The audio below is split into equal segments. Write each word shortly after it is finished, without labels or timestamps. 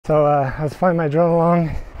So I was flying my drone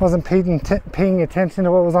along, wasn't paying attention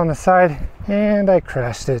to what was on the side, and I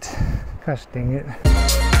crashed it. Gosh dang it.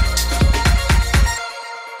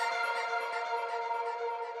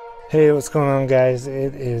 Hey, what's going on, guys?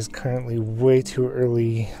 It is currently way too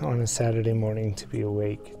early on a Saturday morning to be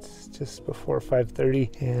awake. It's just before 5:30,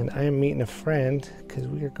 and I am meeting a friend because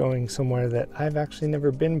we are going somewhere that I've actually never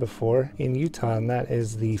been before in Utah, and that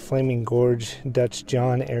is the Flaming Gorge, Dutch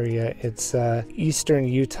John area. It's eastern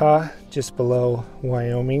Utah, just below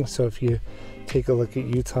Wyoming. So if you take a look at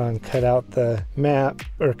Utah and cut out the map,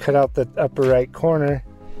 or cut out the upper right corner,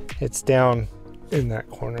 it's down in that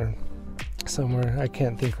corner somewhere. I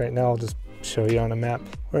can't think right now. I'll just show you on a map.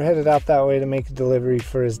 We're headed out that way to make a delivery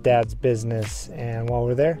for his dad's business, and while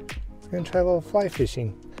we're there, we're gonna try a little fly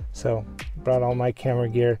fishing. So brought all my camera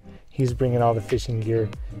gear, he's bringing all the fishing gear,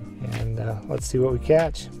 and let's see what we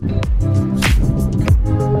catch.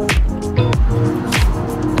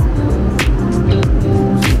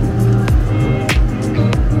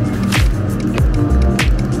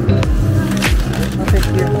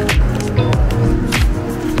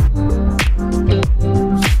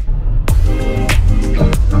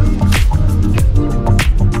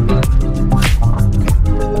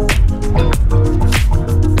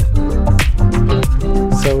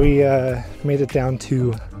 Made it down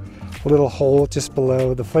to a little hole just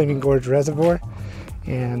below the Flaming Gorge Reservoir,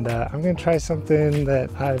 and I'm gonna try something that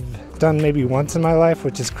I've done maybe once in my life,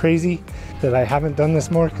 which is crazy that I haven't done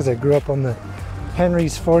this more because I grew up on the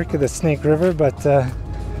Henry's Fork of the Snake River, but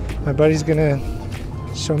my buddy's gonna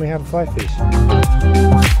show me how to fly fish.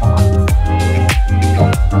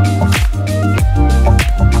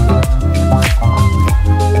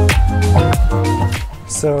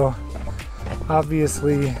 So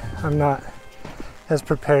obviously I'm not as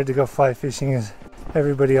prepared to go fly fishing as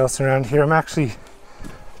everybody else around here. I'm actually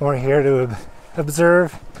more here to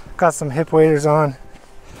observe. Got some hip waders on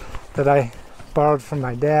that I borrowed from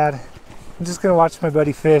my dad. I'm just gonna watch my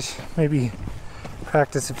buddy fish, maybe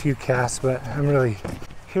practice a few casts, but I'm really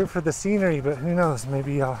here for the scenery, but who knows,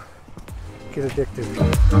 maybe I'll get addicted.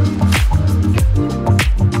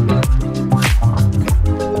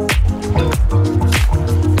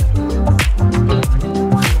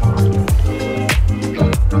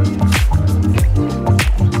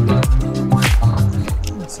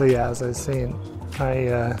 So yeah, as I was saying,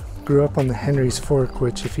 I grew up on the Henry's Fork,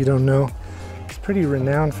 which, if you don't know, is pretty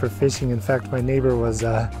renowned for fishing. In fact, my neighbor was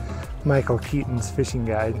Michael Keaton's fishing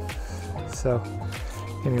guide. So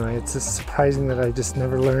anyway, it's just surprising that I just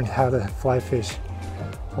never learned how to fly fish,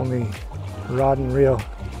 only rod and reel.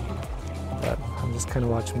 But I'm just kind of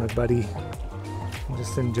watching my buddy and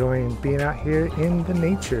just enjoying being out here in the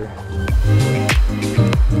nature.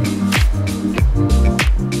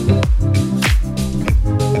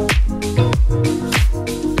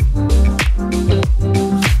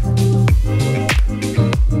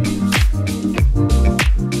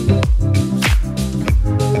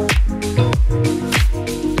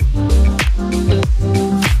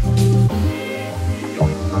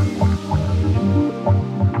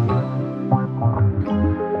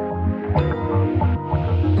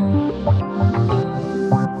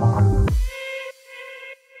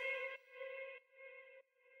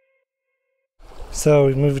 So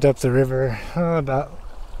we moved up the river about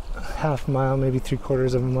half a mile, maybe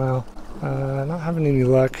 3/4 of a mile. Not having any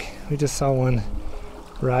luck. We just saw one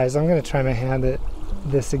rise. I'm gonna try my hand at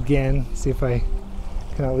this again, see if I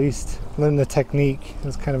can at least learn the technique. It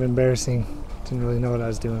was kind of embarrassing. Didn't really know what I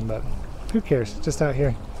was doing, but who cares? Just out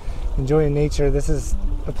here enjoying nature. This is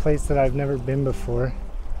a place that I've never been before.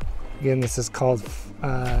 Again, this is called,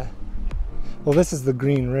 well, this is the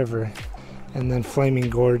Green River, and then Flaming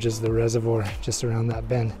Gorge is the reservoir just around that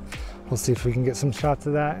bend. We'll see if we can get some shots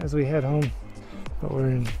of that as we head home. But we're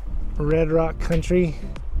in Red Rock country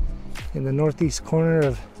in the northeast corner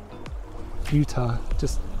of Utah,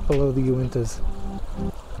 just below the Uintas.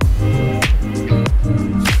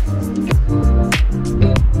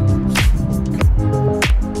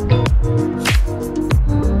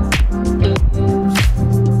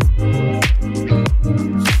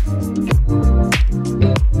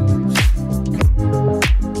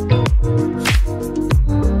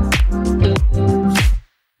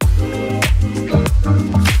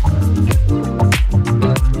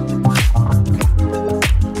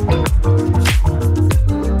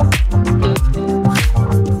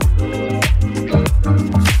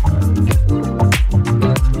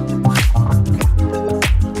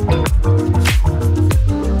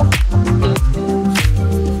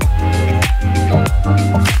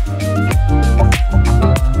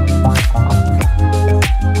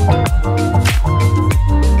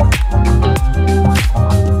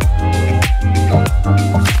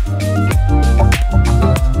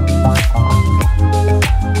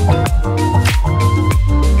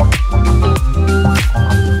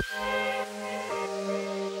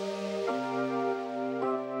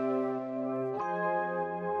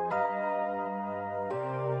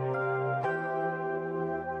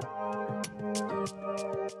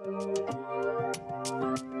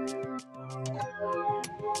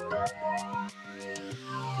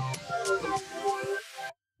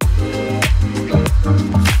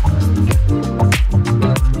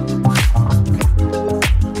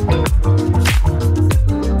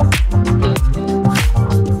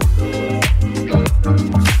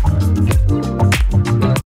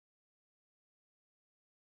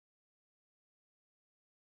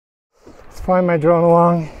 was flying my drone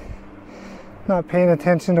along, not paying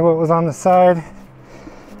attention to what was on the side,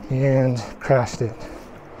 and crashed it.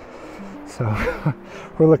 So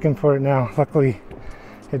we're looking for it now. Luckily,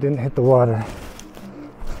 it didn't hit the water.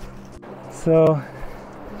 So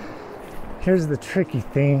here's the tricky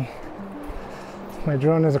thing. My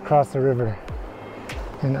drone is across the river,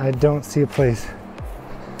 and I don't see a place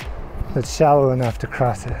that's shallow enough to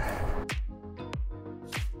cross it.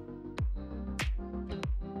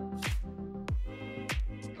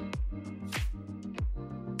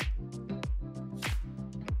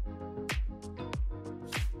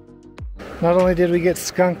 Not only did we get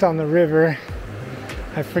skunked on the river,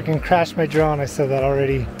 I freaking crashed my drone. I said that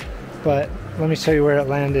already, but let me show you where it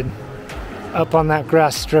landed. Up on that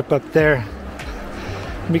grass strip up there.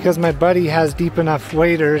 Because my buddy has deep enough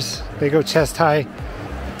waders, they go chest high,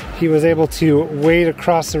 he was able to wade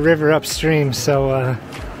across the river upstream. So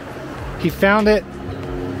he found it.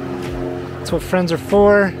 That's what friends are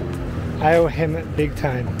for. I owe him it big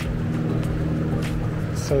time.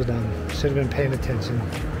 So dumb. Should have been paying attention.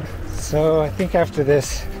 So I think after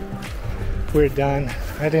this, we're done.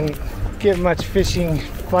 I didn't get much fishing,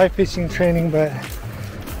 fly fishing training, but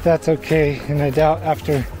that's okay. And I doubt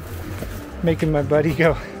after making my buddy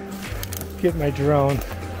go get my drone,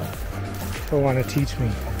 he'll want to teach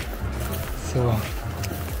me. So,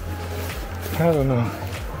 I don't know.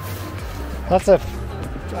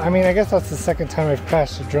 I guess that's the second time I've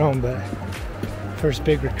crashed a drone, but first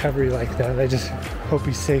big recovery like that. I just hope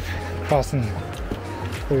he's safe crossing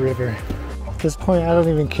the river. At this point, I don't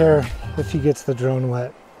even care if he gets the drone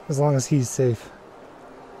wet, as long as he's safe.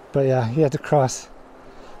 But yeah, he had to cross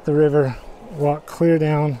the river, walk clear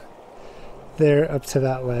down there up to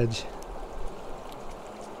that ledge.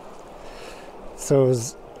 So it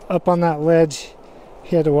was up on that ledge,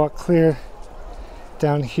 he had to walk clear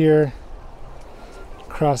down here,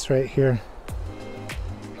 cross right here.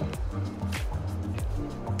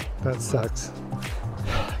 That sucks.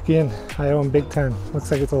 Again, I owe him big time.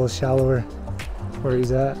 Looks like it's a little shallower where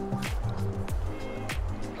he's at.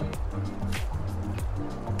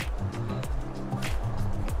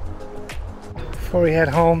 Before we head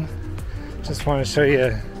home, just want to show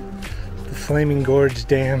you the Flaming Gorge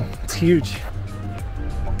Dam. It's huge.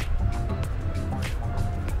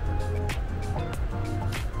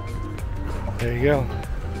 There you go.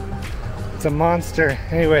 It's a monster.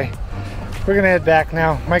 Anyway, we're gonna head back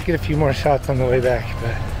now. Might get a few more shots on the way back,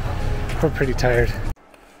 but we're pretty tired.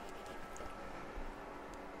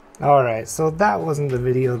 Alright, so that wasn't the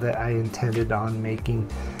video that I intended on making.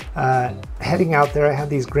 Heading out there, I had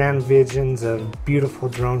these grand visions of beautiful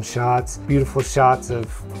drone shots, beautiful shots of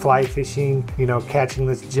fly fishing, you know, catching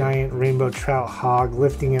this giant rainbow trout hog,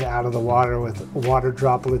 lifting it out of the water with water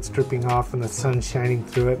droplets dripping off and the sun shining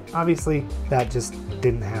through it. Obviously, that just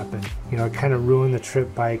didn't happen. You know, it kind of ruined the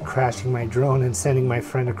trip by crashing my drone and sending my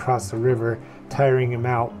friend across the river, tiring him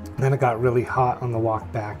out. And then it got really hot on the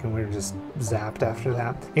walk back and we were just zapped after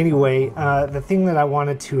that. Anyway, the thing that I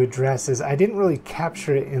wanted to address is I didn't really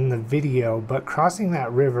capture it in the video, but crossing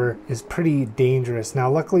that river is pretty dangerous.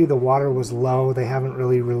 Now, luckily the water was low. They haven't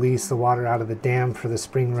really released the water out of the dam for the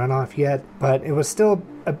spring runoff yet, but it was still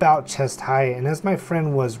about chest high. And as my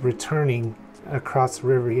friend was returning across the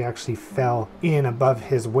river, he actually fell in above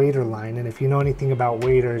his wader line. And if you know anything about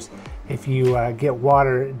waders, if you get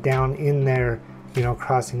water down in there, you know,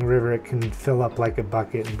 crossing the river, it can fill up like a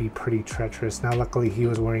bucket and be pretty treacherous. Now, luckily he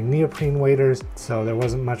was wearing neoprene waders, so there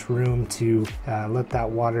wasn't much room to let that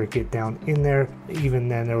water get down in there. Even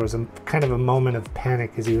then, there was a kind of a moment of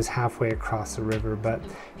panic as he was halfway across the river, but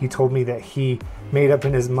he told me that he made up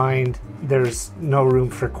in his mind there's no room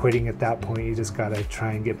for quitting at that point. You just gotta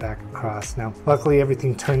try and get back across. Now, luckily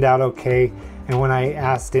everything turned out okay. And when I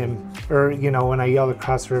asked him, or you know, when I yelled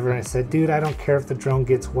across the river and I said, dude, I don't care if the drone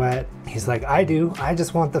gets wet, he's like, I do, I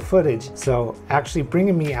just want the footage. So actually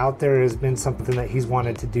bringing me out there has been something that he's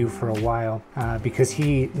wanted to do for a while, because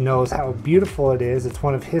he knows how beautiful it is. It's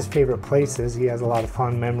one of his favorite places. He has a lot of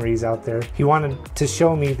fond memories out there. He wanted to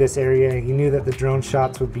show me this area. He knew that the drone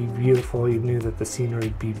shots would be beautiful. He knew that the scenery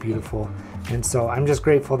would be beautiful. And so I'm just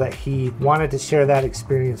grateful that he wanted to share that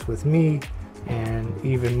experience with me, and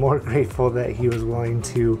even more grateful that he was willing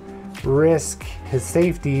to risk his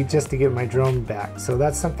safety just to get my drone back. So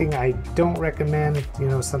that's something I don't recommend, you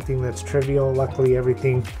know, something that's trivial. Luckily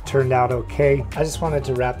everything turned out okay. I just wanted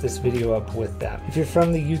to wrap this video up with that. If you're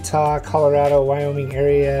from the Utah, Colorado, Wyoming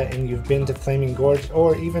area and you've been to Flaming Gorge,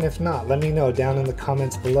 or even if not, let me know down in the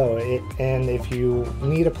comments below. And if you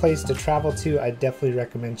need a place to travel to, I definitely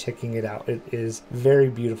recommend checking it out. It is very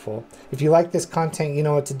beautiful. If you like this content, you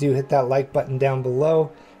know what to do. Hit that like button down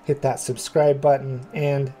below, hit that subscribe button,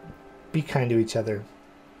 and Be kind to each other.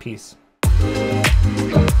 Peace.